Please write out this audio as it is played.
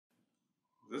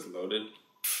Is this loaded?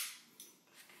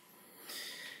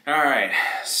 Alright,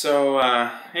 so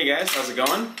hey guys, how's it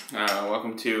going?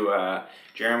 Welcome to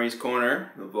Jeremy's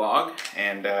Corner, the vlog,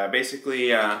 and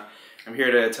basically I'm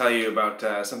here to tell you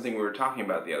about something we were talking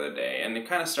about the other day, and it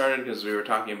kind of started because we were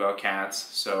talking about cats.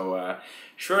 So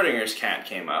Schrodinger's cat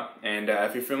came up, and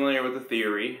if you're familiar with the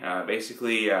theory,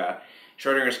 basically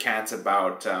Schrodinger's cat's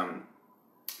about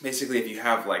basically if you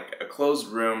have like a closed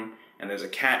room and there's a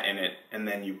cat in it, and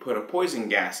then you put a poison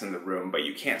gas in the room, but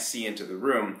you can't see into the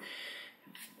room,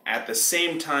 at the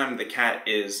same time the cat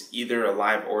is either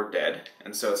alive or dead.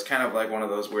 And so it's kind of like one of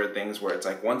those weird things where it's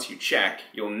like once you check,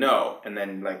 you'll know, and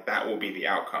then like that will be the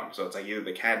outcome. So it's like either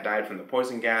the cat died from the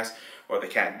poison gas or the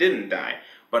cat didn't die.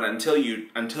 But until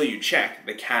you check,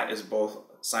 the cat is both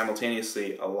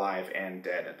simultaneously alive and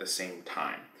dead at the same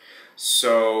time.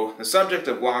 So the subject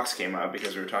of Glocks came up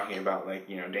because we were talking about, like,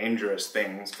 you know, dangerous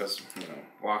things, because, you know,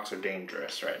 Glocks are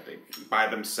dangerous, right? They, by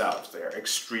themselves, they are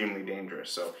extremely dangerous.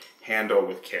 So handle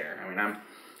with care. I mean,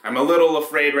 I'm a little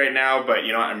afraid right now, but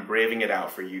you know, I'm braving it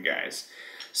out for you guys.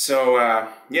 So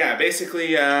yeah,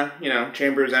 basically, you know,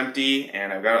 chamber is empty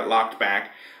and I've got it locked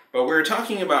back. But we were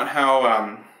talking about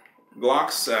how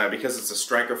Glocks, because it's a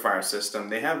striker fire system,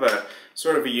 they have a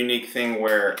sort of a unique thing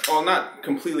where, well, not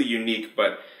completely unique,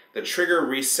 but the trigger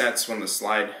resets when the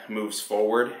slide moves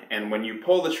forward, and when you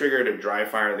pull the trigger to dry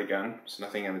fire the gun, there's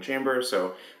nothing in the chamber,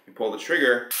 so you pull the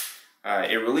trigger,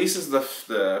 it releases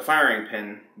the firing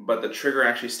pin, but the trigger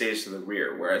actually stays to the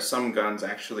rear, whereas some guns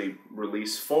actually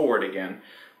release forward again,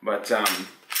 but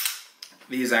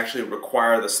these actually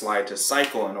require the slide to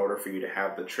cycle in order for you to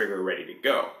have the trigger ready to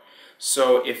go.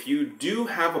 So if you do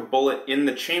have a bullet in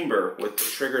the chamber with the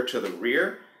trigger to the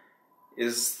rear,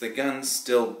 is the gun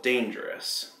still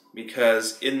dangerous?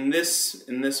 Because in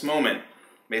this moment,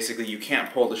 basically you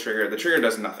can't pull the trigger. The trigger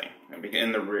does nothing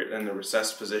in the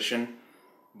recessed position,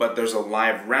 but there's a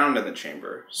live round in the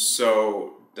chamber.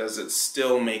 So does it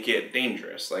still make it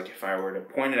dangerous? Like if I were to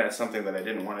point it at something that I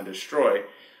didn't want to destroy,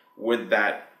 would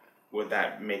that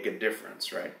make a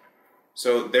difference, right?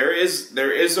 So there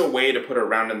is a way to put a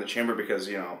round in the chamber, because,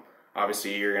 you know,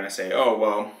 obviously you're going to say, oh,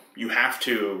 well, you have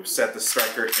to set the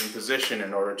striker in position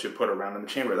in order to put a round in the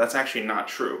chamber. That's actually not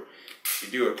true. You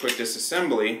do a quick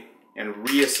disassembly and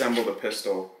reassemble the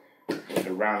pistol with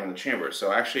a round in the chamber.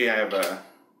 So actually I have a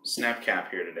snap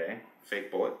cap here today,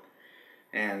 fake bullet,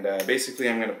 and basically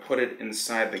I'm going to put it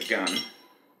inside the gun.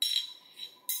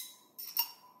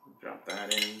 Drop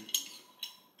that in.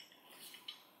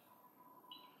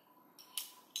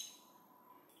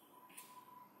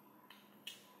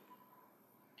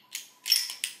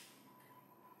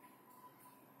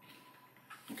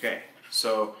 Okay,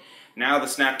 so now the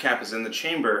snap cap is in the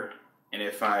chamber, and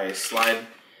if I slide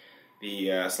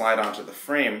the slide onto the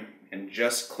frame and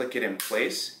just click it in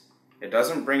place, it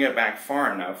doesn't bring it back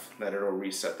far enough that it'll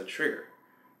reset the trigger.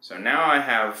 So now I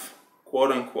have,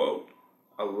 quote unquote,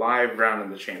 a live round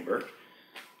in the chamber,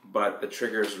 but the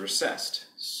trigger is recessed.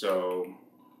 So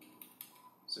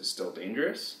is this still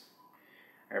dangerous?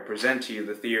 I present to you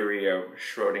the theory of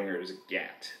Schrodinger's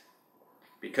cat.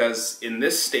 Because in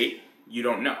this state, you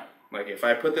don't know. Like if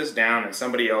I put this down and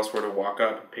somebody else were to walk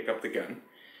up and pick up the gun,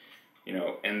 you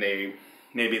know, and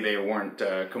maybe they weren't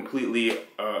completely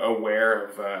aware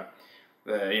of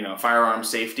the, you know, firearm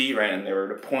safety, right? And they were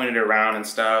to point it around and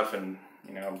stuff, and,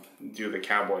 you know, do the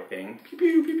cowboy thing, pew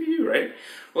pew pew pew, right?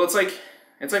 Well, it's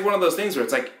like one of those things where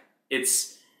it's like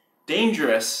it's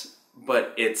dangerous,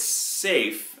 but it's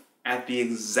safe at the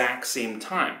exact same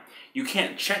time. You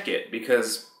can't check it,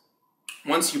 because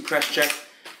once you press check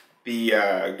the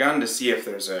gun to see if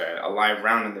there's a live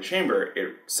round in the chamber,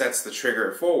 it sets the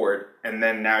trigger forward, and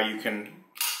then now you can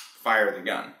fire the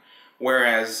gun.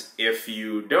 Whereas if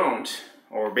you don't,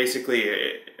 or basically,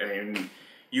 I mean,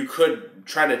 you could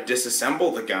try to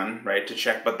disassemble the gun, right, to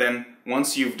check, but then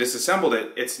once you've disassembled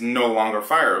it, it's no longer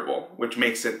fireable, which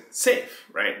makes it safe,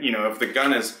 right? You know, if the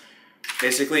gun is,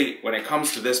 basically, when it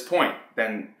comes to this point,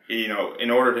 then, you know,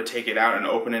 in order to take it out and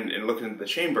open it and look into the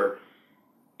chamber,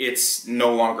 it's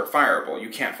no longer fireable. You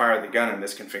can't fire the gun in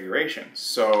this configuration.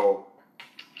 So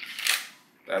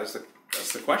that's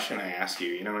the question I ask you.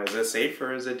 You know, is it safe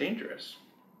or is it dangerous?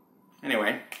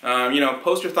 Anyway, you know,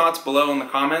 post your thoughts below in the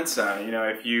comments. You know,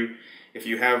 if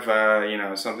you have you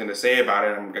know, something to say about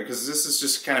it, because this is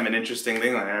just kind of an interesting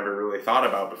thing that I never really thought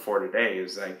about before today.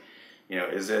 Is like, you know,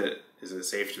 is it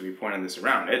safe to be pointing this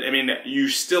around? I mean, you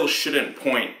still shouldn't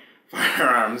point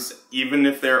firearms, even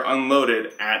if they're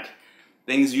unloaded, at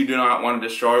things you do not want to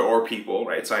destroy or people,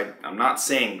 right? So I'm not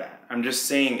saying that. I'm just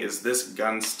saying, is this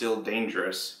gun still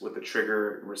dangerous with the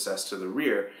trigger recessed to the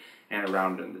rear and a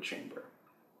round in the chamber?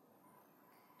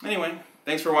 Anyway,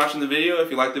 thanks for watching the video.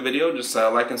 If you like the video, just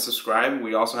like and subscribe.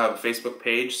 We also have a Facebook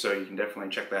page, so you can definitely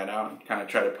check that out and kind of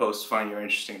try to post funny or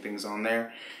interesting things on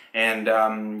there.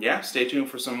 And yeah, stay tuned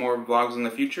for some more vlogs in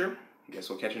the future. I guess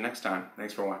we'll catch you next time.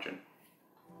 Thanks for watching.